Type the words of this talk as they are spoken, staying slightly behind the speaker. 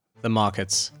the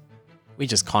markets. We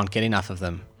just can't get enough of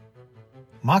them.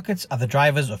 Markets are the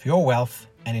drivers of your wealth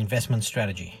and investment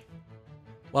strategy.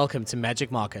 Welcome to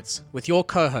Magic Markets with your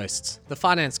co-hosts, the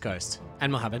Finance Ghost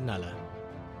and Mohammed Nalla.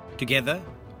 Together,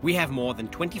 we have more than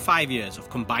 25 years of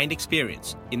combined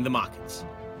experience in the markets.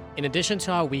 In addition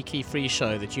to our weekly free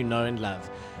show that you know and love,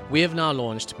 we have now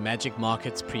launched Magic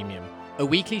Markets Premium, a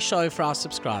weekly show for our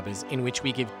subscribers in which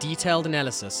we give detailed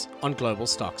analysis on global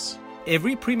stocks.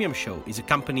 Every premium show is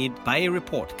accompanied by a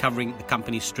report covering the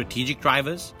company's strategic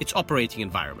drivers, its operating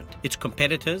environment, its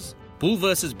competitors, bull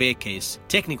versus bear case,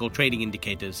 technical trading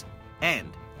indicators,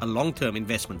 and a long-term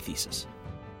investment thesis.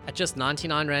 At just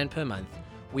 99 Rand per month,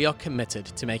 we are committed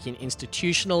to making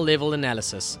institutional level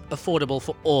analysis affordable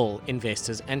for all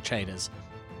investors and traders.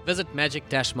 Visit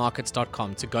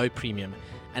magic-markets.com to go premium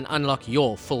and unlock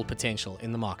your full potential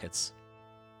in the markets.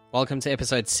 Welcome to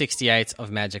episode 68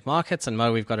 of Magic Markets, and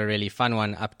Mo, we've got a really fun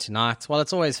one up tonight. Well,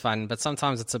 it's always fun, but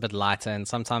sometimes it's a bit lighter and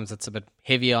sometimes it's a bit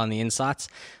heavier on the insights.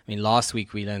 I mean, last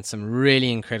week we learned some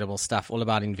really incredible stuff all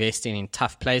about investing in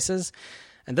tough places.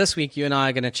 And this week, you and I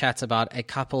are going to chat about a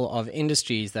couple of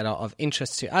industries that are of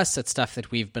interest to us. It's stuff that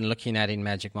we've been looking at in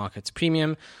Magic Markets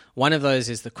Premium. One of those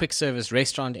is the quick service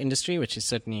restaurant industry, which is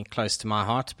certainly close to my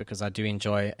heart because I do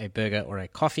enjoy a burger or a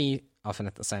coffee, often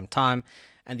at the same time.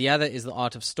 And the other is the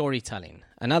art of storytelling,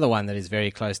 another one that is very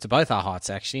close to both our hearts,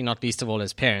 actually, not least of all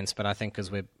as parents, but I think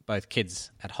because we're both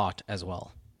kids at heart as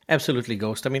well. Absolutely,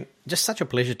 Ghost. I mean, just such a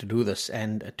pleasure to do this.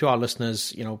 And to our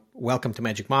listeners, welcome to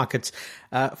Magic Markets.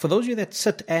 For those of you that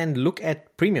sit and look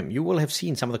at Premium, you will have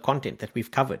seen some of the content that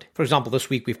we've covered. For example, this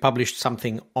week we've published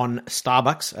something on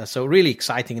Starbucks. So really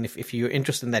exciting. And if you're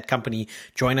interested in that company,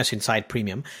 join us inside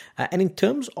Premium. And in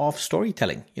terms of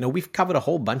storytelling, we've covered a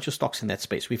whole bunch of stocks in that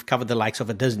space. We've covered the likes of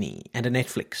a Disney and a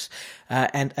Netflix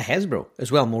and a Hasbro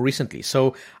as well more recently.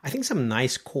 So I think some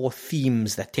nice core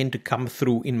themes that tend to come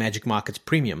through in Magic Markets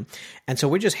Premium. And so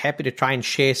we're just happy to try and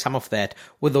share some of that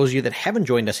with those of you that haven't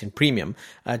joined us in Premium,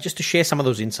 just to share some of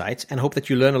those insights and hope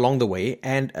that you learn along the way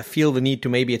and feel the need to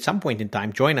maybe at some point in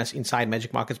time join us inside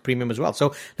Magic Markets Premium as well.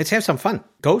 So let's have some fun.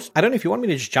 Ghost, I don't know if you want me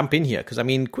to just jump in here because,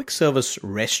 quick service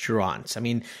restaurants.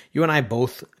 You and I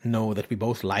both know that we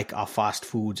both like our fast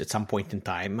foods at some point in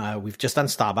time. We've just done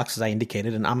Starbucks, as I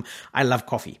indicated, and I love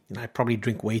coffee. I probably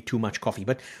drink way too much coffee,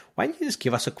 but why don't you just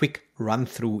give us a quick run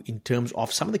through in terms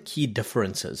of some of the key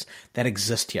differences that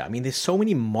exist here? There's so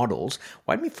many models.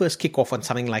 Why don't we first kick off on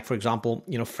something like, for example,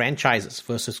 franchises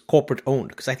versus corporate owned?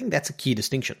 Because I think that's a key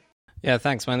distinction. Yeah,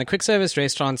 thanks, man. The quick service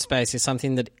restaurant space is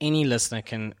something that any listener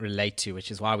can relate to,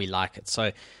 which is why we like it.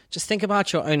 So just think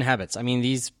about your own habits.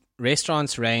 These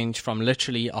restaurants range from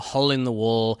literally a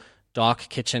hole-in-the-wall dark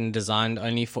kitchen designed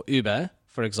only for Uber,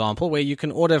 for example, where you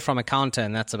can order from a counter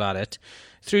and that's about it,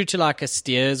 through to like a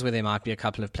Steers where there might be a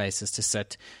couple of places to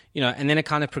sit, and then it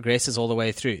kind of progresses all the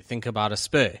way through. Think about a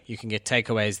Spur. You can get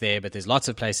takeaways there, but there's lots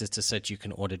of places to sit. You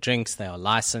can order drinks. They are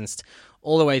licensed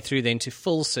all the way through then to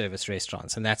full service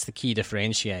restaurants. And that's the key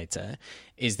differentiator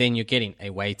is then you're getting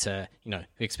a waiter, who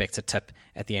expects a tip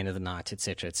at the end of the night, et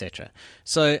cetera, et cetera.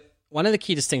 So one of the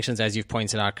key distinctions, as you've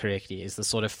pointed out correctly, is the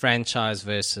sort of franchise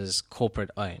versus corporate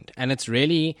owned. And it's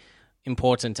really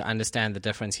important to understand the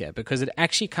difference here because it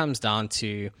actually comes down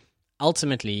to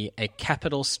ultimately a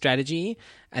capital strategy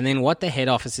and then what the head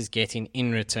office is getting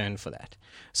in return for that.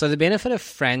 So the benefit of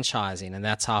franchising, and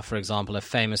that's how, for example, a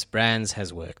Famous Brands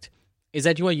has worked, is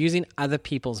that you are using other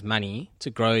people's money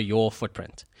to grow your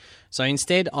footprint. So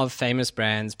instead of Famous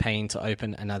Brands paying to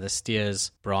open another Steers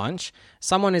branch,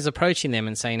 someone is approaching them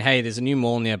and saying, hey, there's a new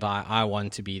mall nearby. I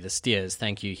want to be the Steers.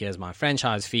 Thank you. Here's my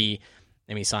franchise fee.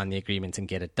 Let me sign the agreement and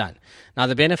get it done. Now,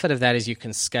 the benefit of that is you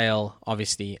can scale,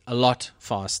 obviously, a lot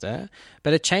faster,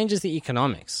 but it changes the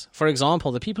economics. For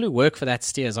example, the people who work for that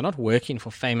Steers are not working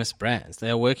for Famous Brands. They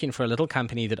are working for a little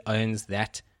company that owns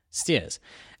that Steers.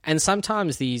 And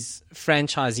sometimes these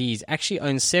franchisees actually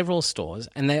own several stores,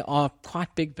 and they are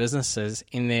quite big businesses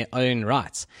in their own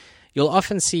rights. You'll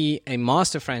often see a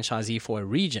master franchisee for a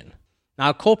region.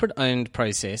 Now, a corporate-owned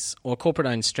process or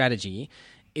corporate-owned strategy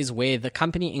is where the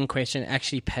company in question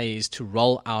actually pays to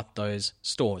roll out those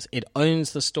stores. It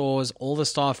owns the stores, all the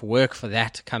staff work for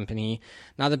that company.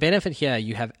 Now, the benefit here,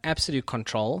 you have absolute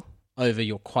control over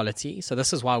your quality. So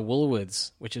this is why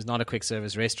Woolworths, which is not a quick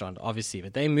service restaurant, obviously,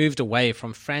 but they moved away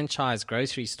from franchise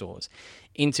grocery stores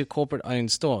into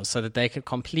corporate-owned stores so that they could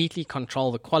completely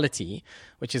control the quality,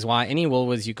 which is why any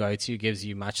Woolworths you go to gives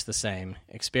you much the same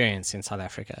experience in South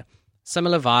Africa.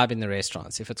 Similar vibe in the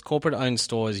restaurants. If it's corporate-owned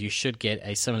stores, you should get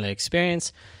a similar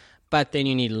experience, but then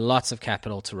you need lots of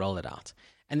capital to roll it out.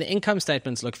 And the income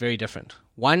statements look very different.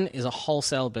 One is a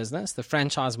wholesale business. The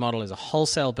franchise model is a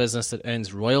wholesale business that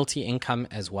earns royalty income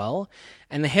as well.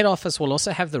 And the head office will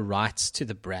also have the rights to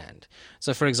the brand.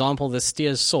 So, for example, the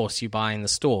Steers sauce you buy in the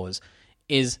stores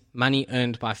is money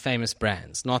earned by Famous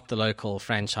Brands, not the local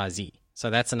franchisee. So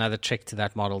that's another trick to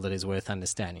that model that is worth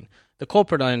understanding. The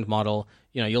corporate-owned model,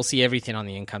 you'll see everything on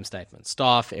the income statement,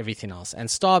 staff, everything else. And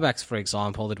Starbucks, for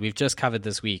example, that we've just covered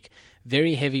this week,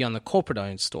 very heavy on the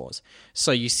corporate-owned stores.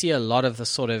 So you see a lot of the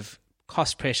sort of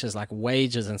cost pressures like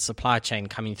wages and supply chain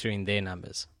coming through in their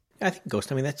numbers. I think,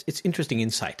 Ghost, it's interesting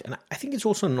insight. And I think it's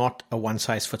also not a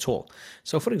one-size-fits-all.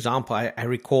 So, for example, I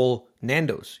recall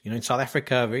Nando's, in South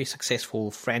Africa, a very successful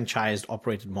franchised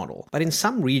operated model. But in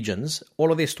some regions,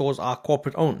 all of their stores are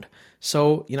corporate-owned.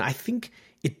 So, I think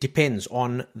it depends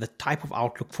on the type of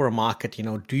outlook for a market.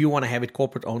 Do you want to have it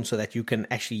corporate owned so that you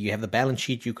have the balance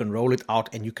sheet, you can roll it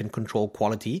out and you can control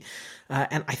quality?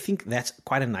 And I think that's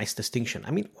quite a nice distinction.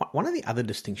 I mean, one of the other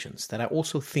distinctions that I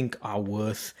also think are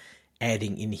worth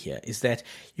adding in here is that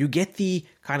you get the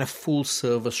kind of full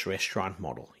service restaurant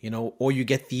model, or you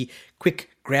get the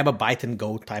quick grab a bite and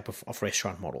go type of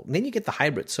restaurant model. And then you get the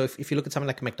hybrid. So if you look at something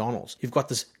like McDonald's, you've got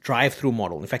this drive-through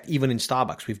model. In fact, even in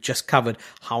Starbucks, we've just covered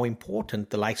how important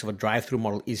the likes of a drive-through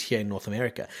model is here in North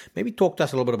America. Maybe talk to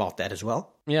us a little bit about that as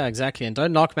well. Yeah, exactly. And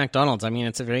don't knock McDonald's. I mean,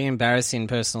 it's a very embarrassing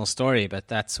personal story, but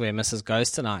that's where Mrs.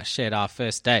 Ghost and I shared our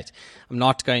first date. I'm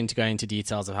not going to go into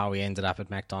details of how we ended up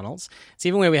at McDonald's. It's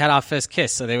even where we had our first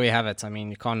kiss, so there we have it. I mean,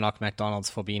 you can't knock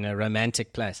McDonald's for being a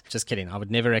romantic place. Just kidding. I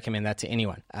would never recommend that to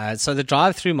anyone. So the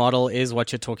drive-through model is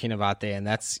what you're talking about there, and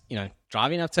that's,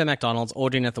 driving up to a McDonald's,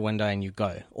 ordering at the window, and you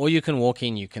go. Or you can walk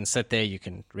in, you can sit there, you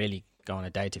can really go on a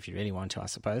date if you really want to, I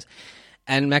suppose.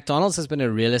 And McDonald's has been a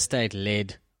real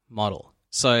estate-led model.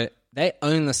 So they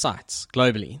own the sites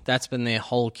globally. That's been their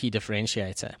whole key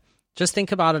differentiator. Just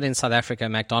think about it in South Africa.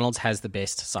 McDonald's has the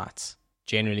best sites,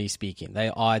 generally speaking. They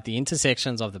are at the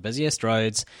intersections of the busiest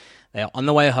roads. They are on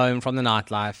the way home from the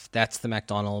nightlife. That's the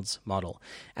McDonald's model.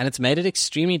 And it's made it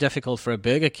extremely difficult for a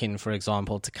Burger King, for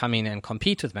example, to come in and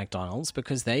compete with McDonald's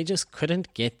because they just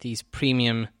couldn't get these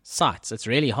premium sites. It's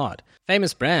really hard.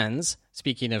 Famous Brands,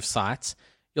 speaking of sites,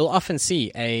 you'll often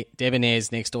see a Debonair's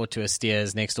next door to a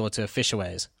Steers, next door to a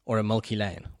Fisherways or a Milky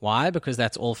Lane. Why? Because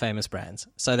that's all Famous Brands.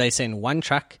 So they send one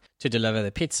truck to deliver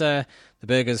the pizza, the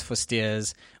burgers for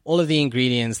Steers, all of the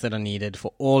ingredients that are needed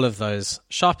for all of those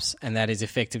shops, and that is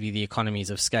effectively the economies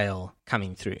of scale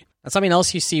coming through. And something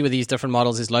else you see with these different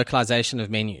models is localization of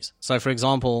menus. So, for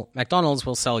example, McDonald's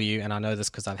will sell you, and I know this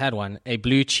because I've had one, a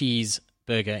blue cheese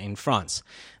burger in France.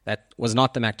 That was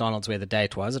not the McDonald's where the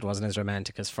date was. It wasn't as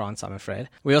romantic as France, I'm afraid.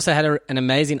 We also had an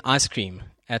amazing ice cream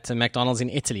at a McDonald's in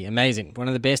Italy. Amazing. One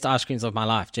of the best ice creams of my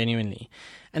life, genuinely.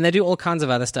 And they do all kinds of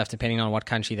other stuff depending on what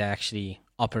country they actually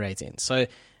operate in. So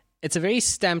it's a very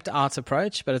stamped out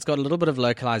approach, but it's got a little bit of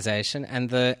localization, and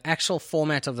the actual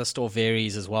format of the store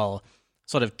varies as well,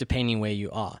 sort of depending where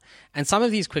you are. And some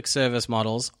of these quick service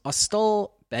models are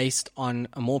still based on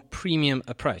a more premium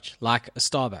approach, like a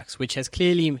Starbucks, which has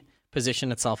clearly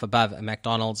positioned itself above a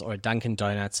McDonald's or a Dunkin'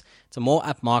 Donuts. It's a more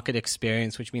upmarket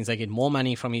experience, which means they get more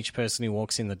money from each person who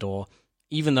walks in the door,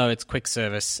 even though it's quick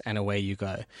service and away you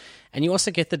go. And you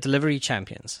also get the delivery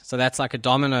champions. So that's like a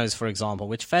Domino's, for example,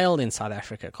 which failed in South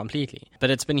Africa completely.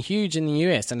 But it's been huge in the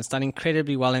US, and it's done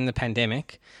incredibly well in the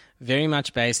pandemic, very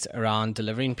much based around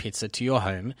delivering pizza to your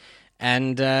home.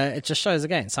 And it just shows,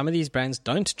 again, some of these brands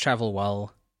don't travel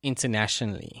well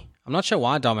internationally. I'm not sure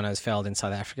why Domino's failed in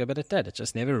South Africa, but it did. It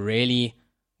just never really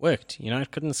worked.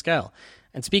 It couldn't scale.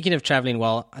 And speaking of traveling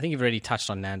well, I think you've already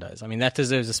touched on Nando's. I mean, that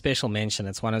deserves a special mention.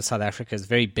 It's one of South Africa's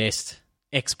very best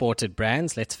exported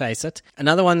brands, let's face it.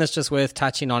 Another one that's just worth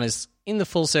touching on is in the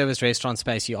full-service restaurant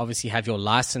space, you obviously have your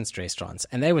licensed restaurants,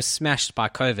 and they were smashed by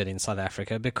COVID in South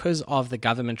Africa because of the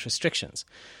government restrictions.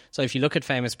 So if you look at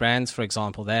Famous Brands, for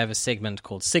example, they have a segment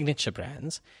called Signature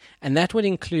Brands, and that would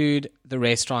include the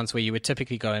restaurants where you would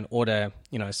typically go and order,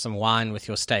 some wine with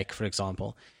your steak, for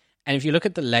example. And if you look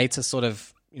at the latest sort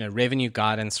of, revenue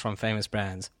guidance from Famous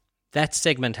Brands, that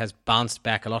segment has bounced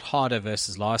back a lot harder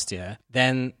versus last year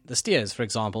than the Steers, for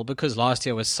example, because last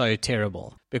year was so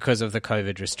terrible because of the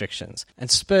COVID restrictions.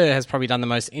 And Spur has probably done the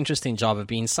most interesting job of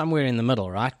being somewhere in the middle,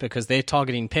 right? Because they're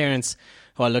targeting parents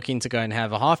who are looking to go and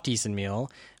have a half-decent meal,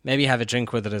 maybe have a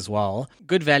drink with it as well,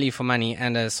 good value for money,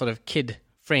 and a sort of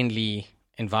kid-friendly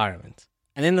environment.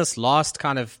 And then this last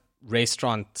kind of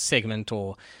restaurant segment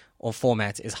or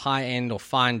format is high-end or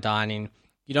fine dining.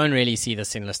 You don't really see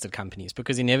this in listed companies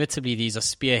because inevitably these are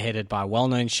spearheaded by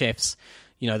well-known chefs.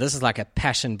 This is like a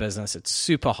passion business. It's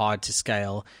super hard to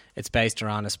scale. It's based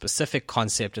around a specific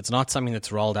concept. It's not something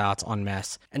that's rolled out en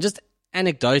masse. And just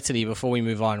anecdotally, before we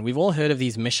move on, we've all heard of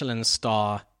these Michelin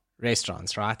star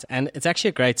restaurants, right? And it's actually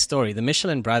a great story. The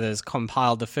Michelin brothers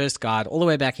compiled the first guide all the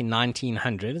way back in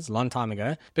 1900, it's a long time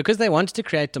ago, because they wanted to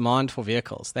create demand for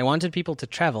vehicles. They wanted people to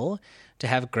travel to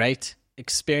have great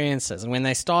experiences. And when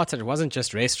they started, it wasn't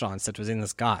just restaurants that was in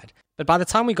this guide. But by the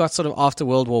time we got sort of after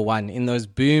World War I, in those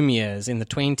boom years in the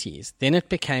 20s, then it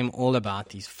became all about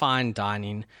these fine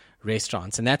dining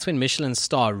restaurants. And that's when Michelin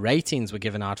star ratings were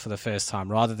given out for the first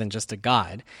time rather than just a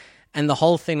guide. And the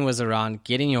whole thing was around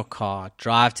get in your car,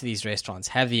 drive to these restaurants,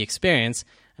 have the experience.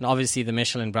 And obviously the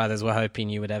Michelin brothers were hoping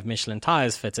you would have Michelin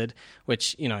tires fitted,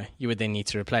 which, you would then need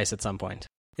to replace at some point.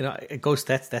 Ghost,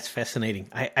 that's fascinating.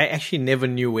 I actually never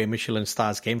knew where Michelin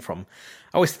stars came from.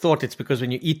 I always thought it's because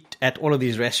when you eat at all of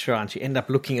these restaurants, you end up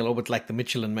looking a little bit like the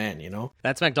Michelin Man,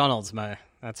 That's McDonald's, Mo.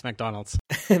 That's McDonald's.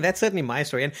 That's certainly my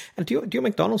story. And to your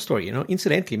McDonald's story,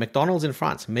 incidentally, McDonald's in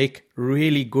France make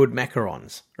really good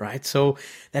macarons, right? So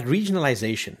that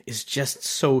regionalization is just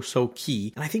so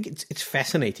key. And I think it's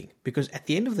fascinating because at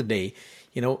the end of the day,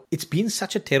 it's been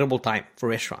such a terrible time for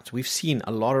restaurants. We've seen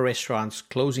a lot of restaurants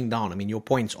closing down. I mean, your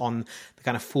points on the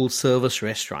kind of full service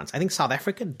restaurants. I think South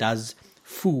Africa does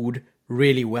food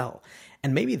really well.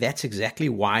 And maybe that's exactly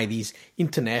why these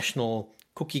international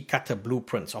cookie cutter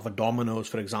blueprints of a Domino's,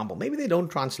 for example, maybe they don't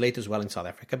translate as well in South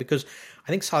Africa because I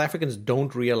think South Africans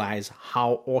don't realize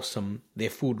how awesome their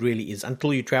food really is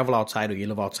until you travel outside or you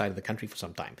live outside of the country for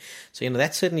some time. So,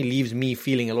 that certainly leaves me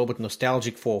feeling a little bit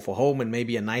nostalgic for home and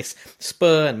maybe a nice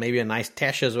Spur and maybe a nice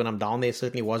Tasha's when I'm down there. It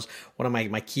certainly was one of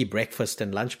my key breakfast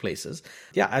and lunch places.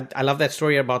 Yeah, I love that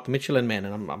story about the Michelin Man,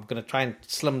 and I'm going to try and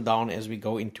slim down as we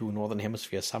go into Northern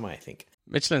Hemisphere summer, I think.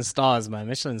 Michelin stars, man.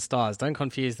 Michelin stars. Don't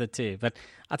confuse the two. But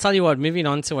I'll tell you what, moving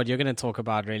on to what you're going to talk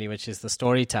about really, which is the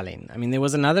storytelling. I mean, there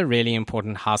was another really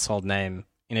important household name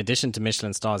in addition to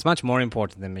Michelin stars, much more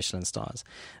important than Michelin stars,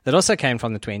 that also came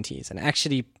from the 20s and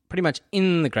actually pretty much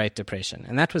in the Great Depression.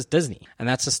 And that was Disney. And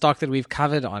that's a stock that we've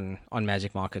covered on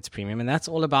Magic Markets Premium. And that's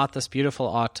all about this beautiful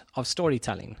art of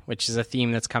storytelling, which is a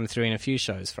theme that's come through in a few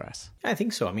shows for us. I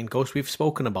think so. I mean, Ghost, we've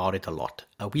spoken about it a lot.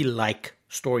 We like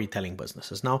storytelling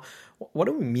businesses. Now, what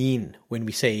do we mean when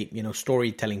we say,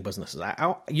 storytelling businesses?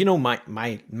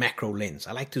 My macro lens.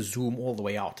 I like to zoom all the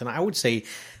way out. And I would say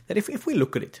that if we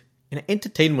look at it,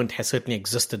 entertainment has certainly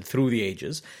existed through the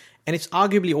ages, and it's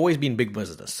arguably always been big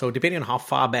business. So depending on how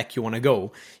far back you want to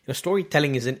go,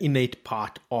 storytelling is an innate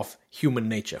part of human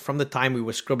nature. From the time we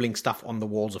were scribbling stuff on the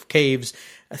walls of caves,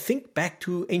 think back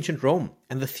to ancient Rome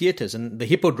and the theaters and the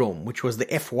Hippodrome, which was the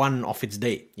F1 of its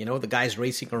day. The guys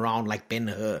racing around like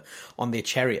Ben-Hur on their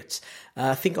chariots.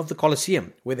 Think of the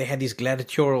Colosseum, where they had these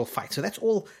gladiatorial fights. So that's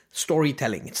all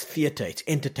storytelling. It's theater. It's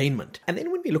entertainment. And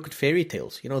then when we look at fairy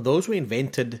tales, those were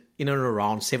invented in and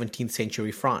around 17th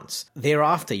century France.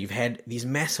 Thereafter, you've had these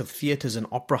massive theaters and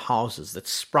opera houses that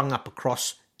sprung up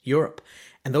across Europe.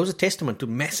 And those are testament to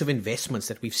massive investments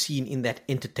that we've seen in that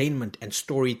entertainment and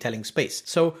storytelling space.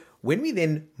 So when we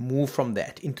then move from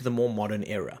that into the more modern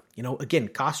era, again,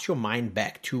 cast your mind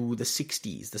back to the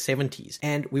 60s, the 70s,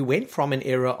 and we went from an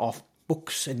era of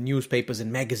books and newspapers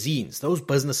and magazines. Those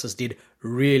businesses did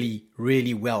really,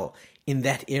 really well in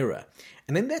that era.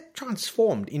 And then that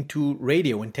transformed into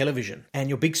radio and television. And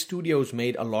your big studios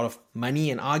made a lot of money.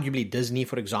 And arguably Disney,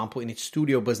 for example, in its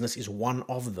studio business is one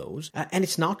of those. And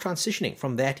it's now transitioning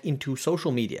from that into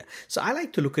social media. So I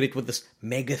like to look at it with this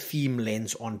mega theme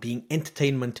lens on being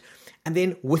entertainment. And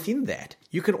then within that,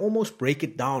 you can almost break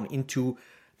it down into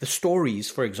the stories,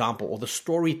 for example, or the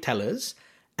storytellers,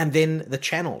 and then the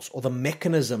channels or the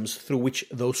mechanisms through which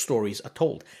those stories are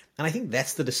told. And I think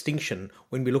that's the distinction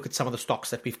when we look at some of the stocks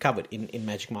that we've covered in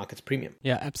Magic Markets Premium.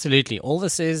 Yeah, absolutely. All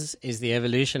this is the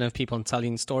evolution of people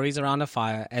telling stories around a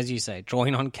fire, as you say,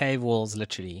 drawing on cave walls,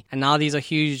 literally. And now these are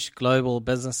huge global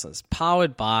businesses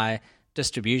powered by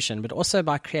distribution, but also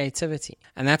by creativity.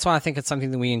 And that's why I think it's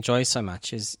something that we enjoy so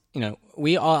much is,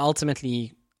 we are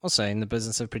ultimately also in the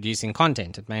business of producing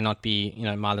content. It may not be,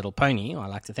 My Little Pony, or I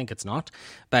like to think it's not,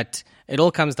 but it all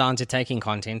comes down to taking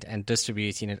content and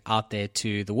distributing it out there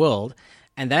to the world.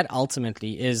 And that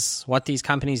ultimately is what these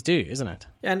companies do, isn't it?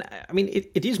 And I mean,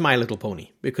 it is My Little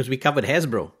Pony because we covered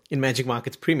Hasbro in Magic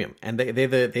Markets Premium, and they're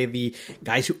the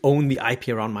guys who own the IP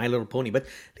around My Little Pony. But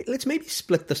let's maybe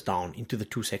split this down into the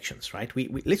two sections, right?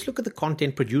 Let's look at the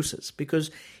content producers, because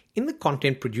in the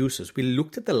content producers, we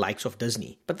looked at the likes of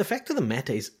Disney. But the fact of the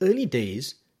matter is, early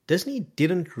days, Disney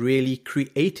didn't really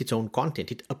create its own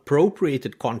content. It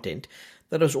appropriated content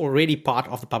that was already part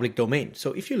of the public domain.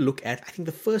 So if you look at, I think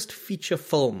the first feature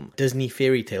film Disney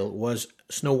fairy tale was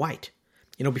Snow White.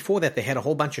 Before that, they had a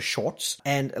whole bunch of shorts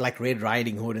and like Red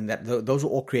Riding Hood, and those were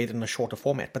all created in a shorter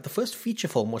format. But the first feature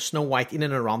film was Snow White in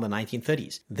and around the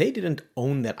 1930s. They didn't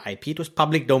own that IP. It was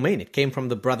public domain. It came from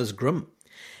the Brothers Grimm.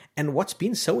 And what's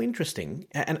been so interesting,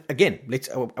 and again,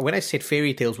 when I said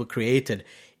fairy tales were created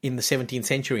in the 17th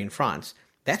century in France,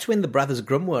 that's when the Brothers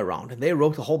Grimm were around, and they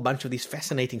wrote a whole bunch of these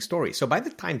fascinating stories. So by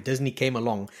the time Disney came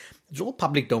along, it was all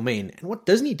public domain. And what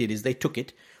Disney did is they took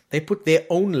it, they put their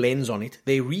own lens on it,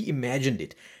 they reimagined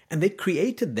it, and they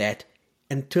created that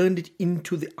and turned it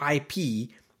into the IP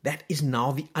that is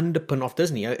now the underpin of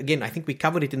Disney. Again, I think we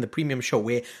covered it in the premium show,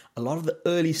 where a lot of the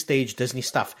early stage Disney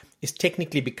stuff is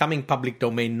technically becoming public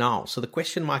domain now. So the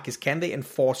question mark is, can they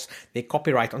enforce their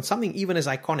copyright on something even as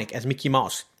iconic as Mickey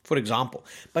Mouse, for example?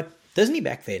 But Disney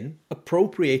back then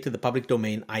appropriated the public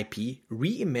domain IP,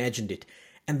 reimagined it,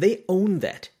 and they own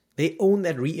that. They own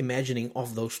that reimagining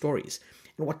of those stories.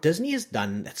 And what Disney has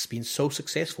done that's been so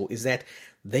successful is that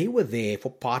they were there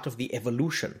for part of the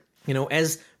evolution.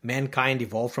 As mankind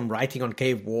evolved from writing on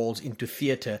cave walls into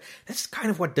theater, that's kind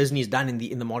of what Disney's done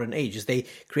in the modern age, is they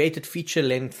created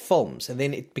feature-length films, and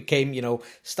then it became,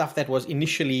 stuff that was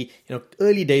initially,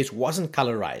 early days wasn't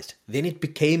colorized. Then it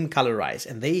became colorized,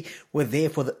 and they were there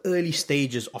for the early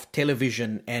stages of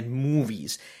television and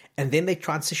movies. And then they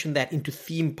transitioned that into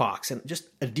theme parks and just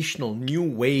additional new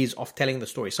ways of telling the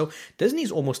story. So Disney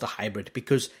is almost a hybrid,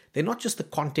 because they're not just the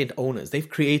content owners. They've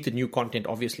created new content,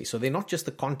 obviously. So they're not just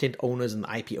the content owners and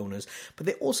the IP owners, but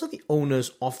they're also the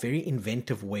owners of very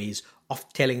inventive ways of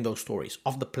telling those stories,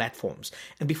 of the platforms.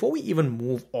 And before we even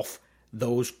move off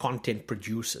those content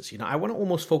producers, I want to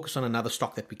almost focus on another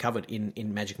stock that we covered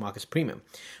in Magic Markets Premium,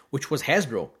 which was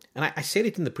Hasbro. And I said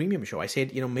it in the premium show. I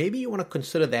said, maybe you want to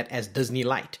consider that as Disney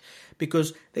Light,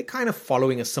 because they're kind of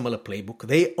following a similar playbook.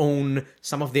 They own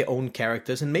some of their own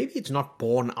characters, and maybe it's not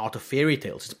born out of fairy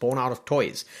tales. It's born out of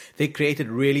toys. They created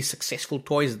really successful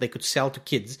toys that they could sell to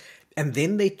kids, and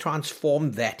then they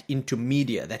transformed that into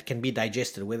media that can be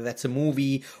digested, whether that's a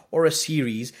movie or a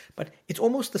series. But it's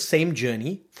almost the same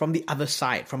journey from the other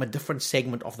side, from a different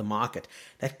segment of the market,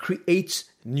 that creates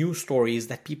new stories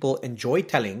that people enjoy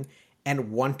telling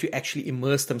and want to actually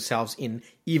immerse themselves in,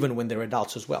 even when they're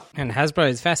adults as well. And Hasbro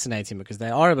is fascinating because they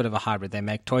are a bit of a hybrid. They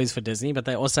make toys for Disney, but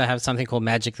they also have something called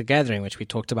Magic the Gathering, which we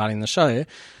talked about in the show,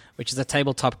 which is a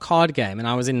tabletop card game. And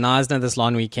I was in Knysna this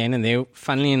long weekend, and there,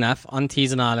 funnily enough, on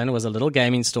Teason Island was a little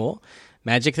gaming store,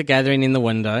 Magic the Gathering in the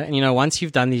window. And, once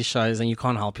you've done these shows, and you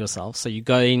can't help yourself, so you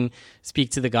go in,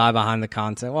 speak to the guy behind the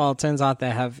counter. Well, it turns out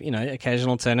they have,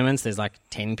 occasional tournaments. There's like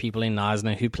 10 people in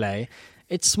Knysna who play.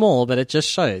 It's small, but it just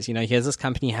shows, here's this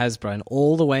company Hasbro, and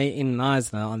all the way in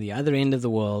Knysna, on the other end of the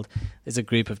world, there's a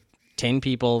group of 10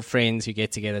 people, friends, who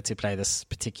get together to play this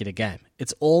particular game.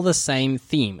 It's all the same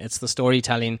theme. It's the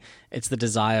storytelling. It's the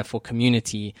desire for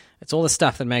community. It's all the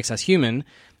stuff that makes us human,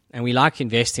 and we like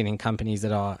investing in companies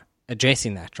that are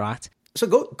addressing that, right? So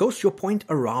goes to your point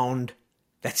around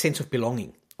that sense of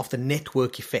belonging, of the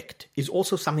network effect, is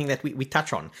also something that we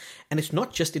touch on. And it's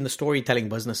not just in the storytelling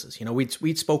businesses.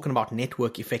 We'd spoken about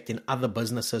network effect in other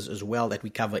businesses as well that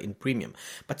we cover in Premium.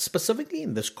 But specifically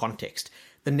in this context,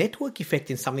 the network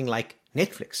effect in something like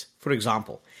Netflix, for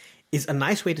example, is a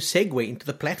nice way to segue into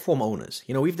the platform owners.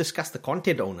 We've discussed the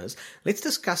content owners. Let's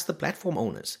discuss the platform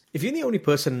owners. If you're the only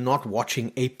person not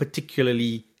watching a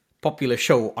particularly popular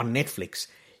show on Netflix,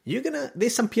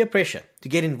 there's some peer pressure to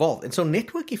get involved. And so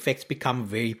network effects become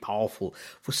very powerful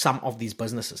for some of these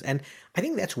businesses. And I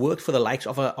think that's worked for the likes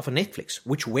of a Netflix,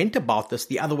 which went about this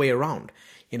the other way around.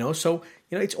 So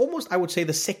it's almost, I would say,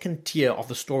 the second tier of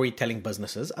the storytelling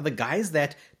businesses are the guys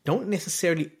that don't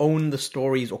necessarily own the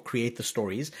stories or create the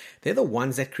stories. They're the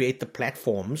ones that create the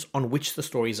platforms on which the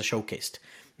stories are showcased.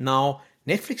 Now,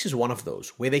 Netflix is one of those,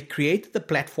 where they created the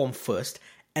platform first,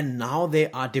 and now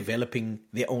they are developing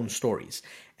their own stories.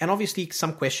 And obviously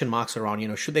some question marks around,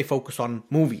 should they focus on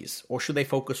movies or should they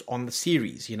focus on the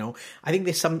series? I think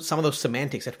there's some of those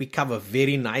semantics that we cover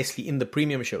very nicely in the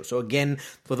premium show. So again,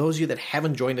 for those of you that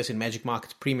haven't joined us in Magic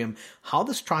Markets Premium, how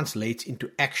this translates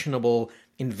into actionable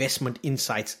investment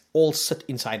insights all sit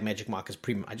inside Magic Markets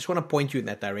Premium. I just want to point you in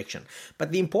that direction.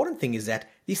 But the important thing is that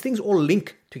these things all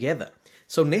link together.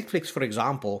 So Netflix, for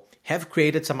example, have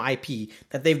created some IP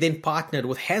that they've then partnered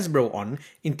with Hasbro on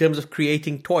in terms of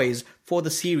creating toys for the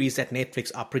series that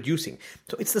Netflix are producing.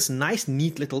 So it's this nice,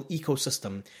 neat little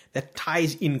ecosystem that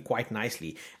ties in quite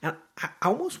nicely. And I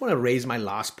almost want to raise my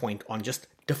last point on just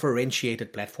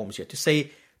differentiated platforms here to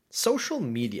say social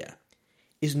media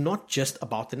is not just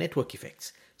about the network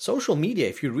effects. Social media,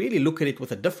 if you really look at it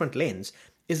with a different lens,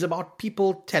 is about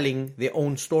people telling their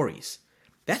own stories.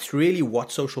 That's really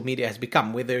what social media has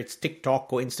become, whether it's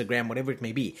TikTok or Instagram, whatever it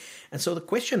may be. And so the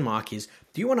question mark is,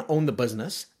 do you want to own the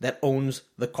business that owns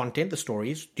the content, the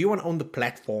stories? Do you want to own the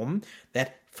platform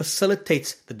that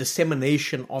facilitates the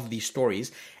dissemination of these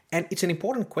stories? And it's an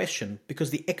important question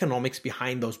because the economics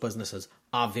behind those businesses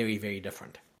are very, very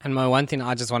different. And my one thing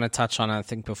I just want to touch on, I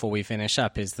think, before we finish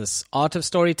up is this art of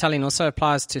storytelling also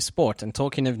applies to sport. And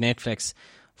talking of Netflix,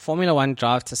 Formula One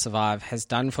Drive to Survive has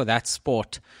done for that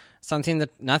sport something that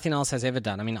nothing else has ever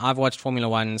done. I mean, I've watched Formula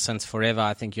One since forever.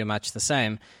 I think you're much the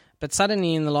same. But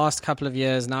suddenly in the last couple of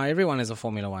years, now everyone is a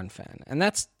Formula One fan. And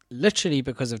that's literally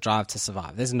because of Drive to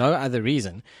Survive. There's no other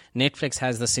reason. Netflix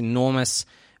has this enormous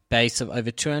base of over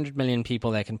 200 million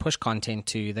people they can push content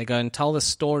to. They go and tell the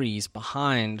stories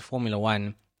behind Formula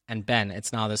One, and bang,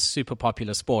 it's now this super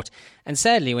popular sport. And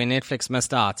sadly, where Netflix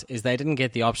missed out is they didn't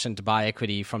get the option to buy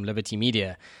equity from Liberty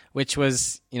Media, which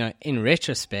was, in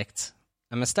retrospect,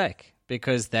 a mistake,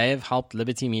 because they have helped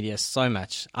Liberty Media so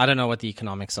much. I don't know what the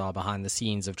economics are behind the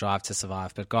scenes of Drive to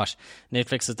Survive, but gosh,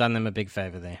 Netflix has done them a big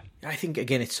favor there. I think,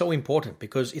 again, it's so important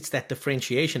because it's that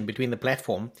differentiation between the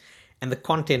platform and the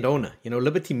content owner.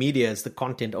 Liberty Media is the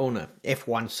content owner.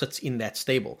 F1 sits in that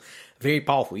stable. Very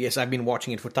powerful. Yes, I've been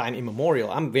watching it for time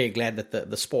immemorial. I'm very glad that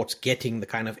the sport's getting the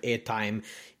kind of airtime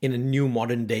in a new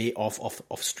modern day of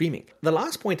streaming. The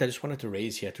last point I just wanted to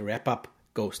raise here to wrap up,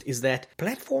 Ghost, is that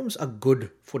platforms are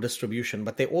good for distribution,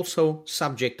 but they're also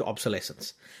subject to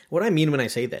obsolescence. What I mean when I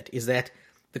say that is that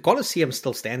the Colosseum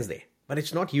still stands there, but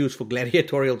it's not used for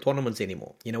gladiatorial tournaments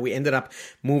anymore. We ended up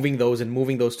moving those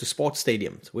to sports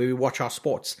stadiums where we watch our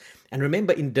sports. And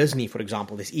remember, in Disney, for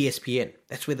example, there's ESPN.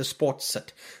 That's where the sports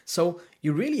sit. So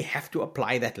you really have to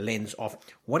apply that lens of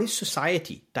what is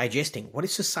society digesting? What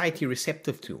is society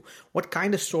receptive to? What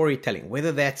kind of storytelling,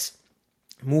 whether that's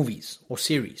movies or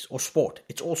series or sport,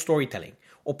 it's all storytelling,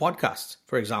 or podcasts,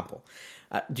 for example.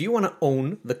 Do you want to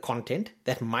own the content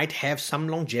that might have some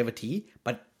longevity,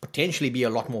 but potentially be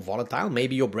a lot more volatile?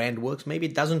 Maybe your brand works, maybe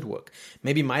it doesn't work.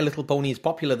 Maybe My Little Pony is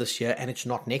popular this year and it's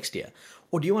not next year.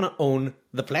 Or do you want to own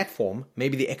the platform?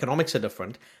 Maybe the economics are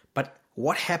different, but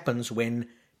what happens when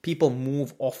people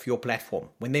move off your platform,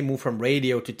 when they move from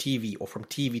radio to TV or from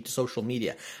TV to social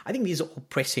media? I think these are all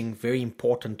pressing, very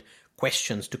important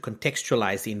questions to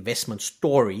contextualize the investment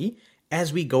story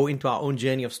as we go into our own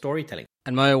journey of storytelling.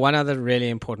 And Mo, one other really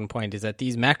important point is that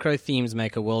these macro themes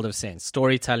make a world of sense.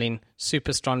 Storytelling,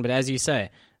 super strong, but as you say,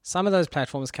 some of those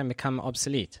platforms can become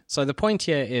obsolete. So the point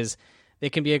here is there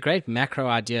can be a great macro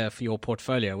idea for your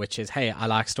portfolio, which is, hey, I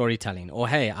like storytelling, or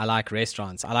hey, I like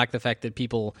restaurants. I like the fact that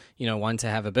people, want to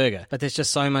have a burger. But there's just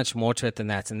so much more to it than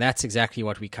that. And that's exactly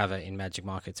what we cover in Magic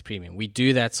Markets Premium. We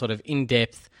do that sort of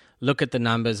in-depth, look at the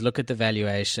numbers, look at the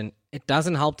valuation. It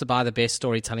doesn't help to buy the best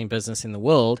storytelling business in the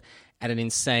world at an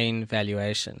insane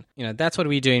valuation. That's what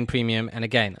we do in Premium. And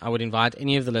again, I would invite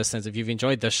any of the listeners, if you've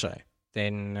enjoyed this show,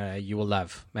 then you will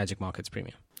love Magic Markets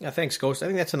Premium. Yeah, thanks, Ghost. I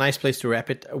think that's a nice place to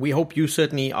wrap it. We hope you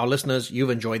certainly, our listeners,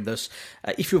 you've enjoyed this.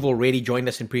 If you've already joined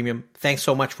us in Premium, thanks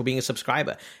so much for being a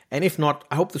subscriber. And if not,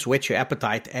 I hope this whets your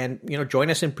appetite and, join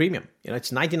us in Premium.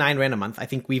 It's 99 Rand a month. I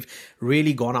think we've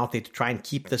really gone out there to try and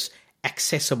keep this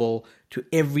accessible to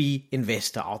every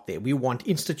investor out there. We want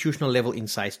institutional level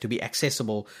insights to be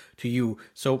accessible to you.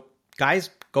 So guys,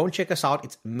 go and check us out.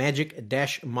 It's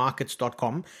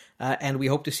magic-markets.com. And we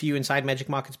hope to see you inside Magic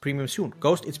Markets Premium soon.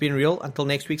 Ghost, it's been real. Until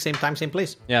next week, same time, same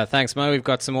place. Yeah, thanks, Mo. We've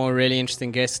got some more really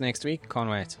interesting guests next week.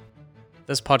 Can't wait.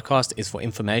 This podcast is for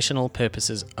informational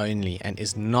purposes only and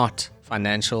is not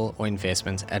financial or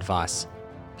investment advice.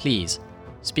 Please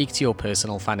speak to your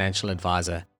personal financial advisor